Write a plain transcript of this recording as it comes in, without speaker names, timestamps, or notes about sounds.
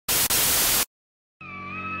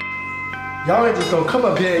Y'all ain't just gonna come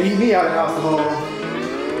up here and eat me out of alcohol.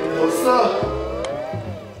 What's up?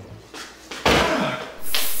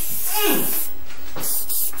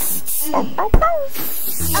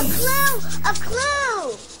 A clue! A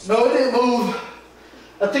clue! No, it didn't move.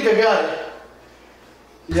 I think I got it.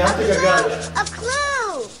 Yeah, I think I got it. A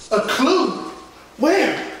clue! A clue?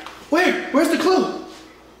 Where? Where's the clue?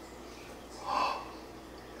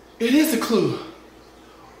 It is a clue.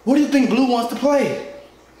 What do you think Blue wants to play?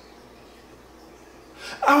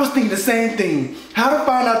 I was thinking the same thing. How to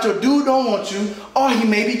find out your dude don't want you, or he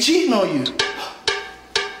may be cheating on you.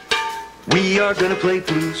 We are gonna play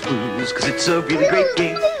Blue's Clues, cause it's a really great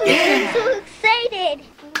game. I'm so excited!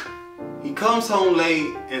 He comes home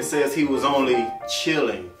late and says he was only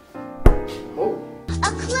chilling. Oh.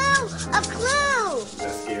 A clue! A clue!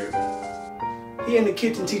 That scared me. He in the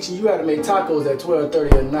kitchen teaching you how to make tacos at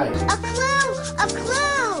 12:30 at night. A clue! A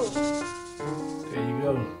clue! There you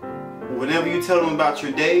go. Whenever you tell him about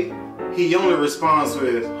your day, he only responds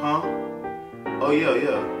with, huh? Oh yeah,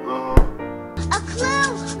 A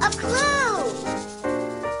clue! A clue!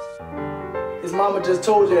 His mama just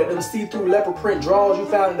told you that them see-through leopard print drawers you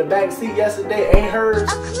found in the back seat yesterday ain't hers. A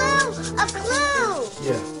clue! A clue!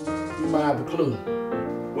 Yeah, you might have a clue.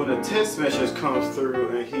 When a text message comes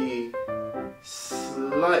through and he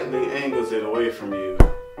slightly angles it away from you,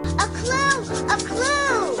 A clue! A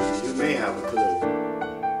clue! you may have a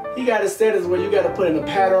clue. He got it set as where you got to put in a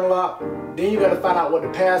pattern lock, then you got to find out what the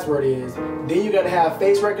password is, then you got to have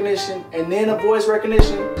face recognition, and then a voice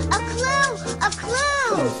recognition. A clue! A clue!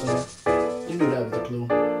 Come on, son. You knew that was a clue.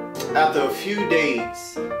 After a few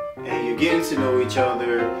dates and you're getting to know each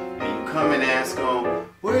other and you come and ask him,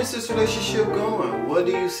 where is this relationship going? What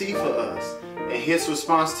do you see for us? And his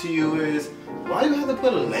response to you is, why do you have to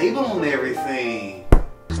put a label on everything?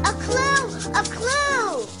 A clue! A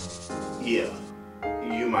clue! Yeah,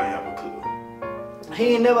 you might have a clue.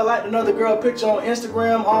 He ain't never liked another girl picture on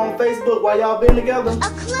Instagram or on Facebook while y'all been together. A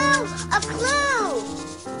clue! A clue!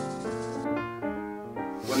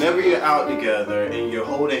 Whenever you're out together and you're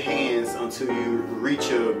holding hands until you reach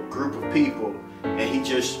a group of people and he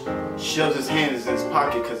just shoves his hands in his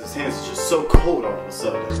pocket because his hands are just so cold all of a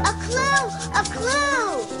sudden. A clue! A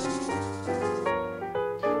clue!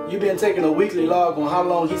 You been taking a weekly log on how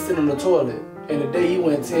long he sit on the toilet, and the day he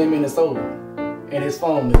went 10 minutes over, and his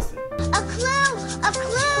phone missing. A clue! A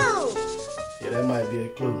clue! Yeah, that might be a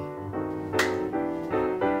clue.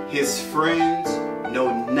 His friends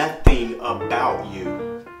know nothing about you.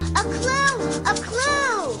 A clue! A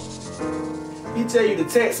clue! He tell you to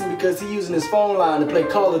text him because he using his phone line to play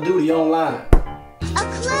Call of Duty online. A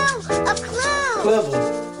clue! A clue! Clever.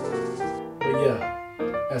 But yeah,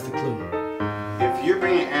 that's the clue. If you're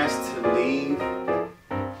being asked to leave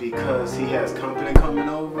because he has company coming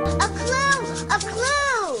over, A clue! A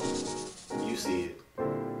clue! you see it.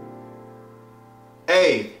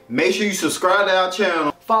 Hey, make sure you subscribe to our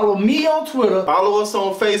channel. Follow me on Twitter. Follow us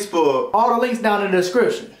on Facebook. All the links down in the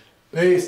description. Peace.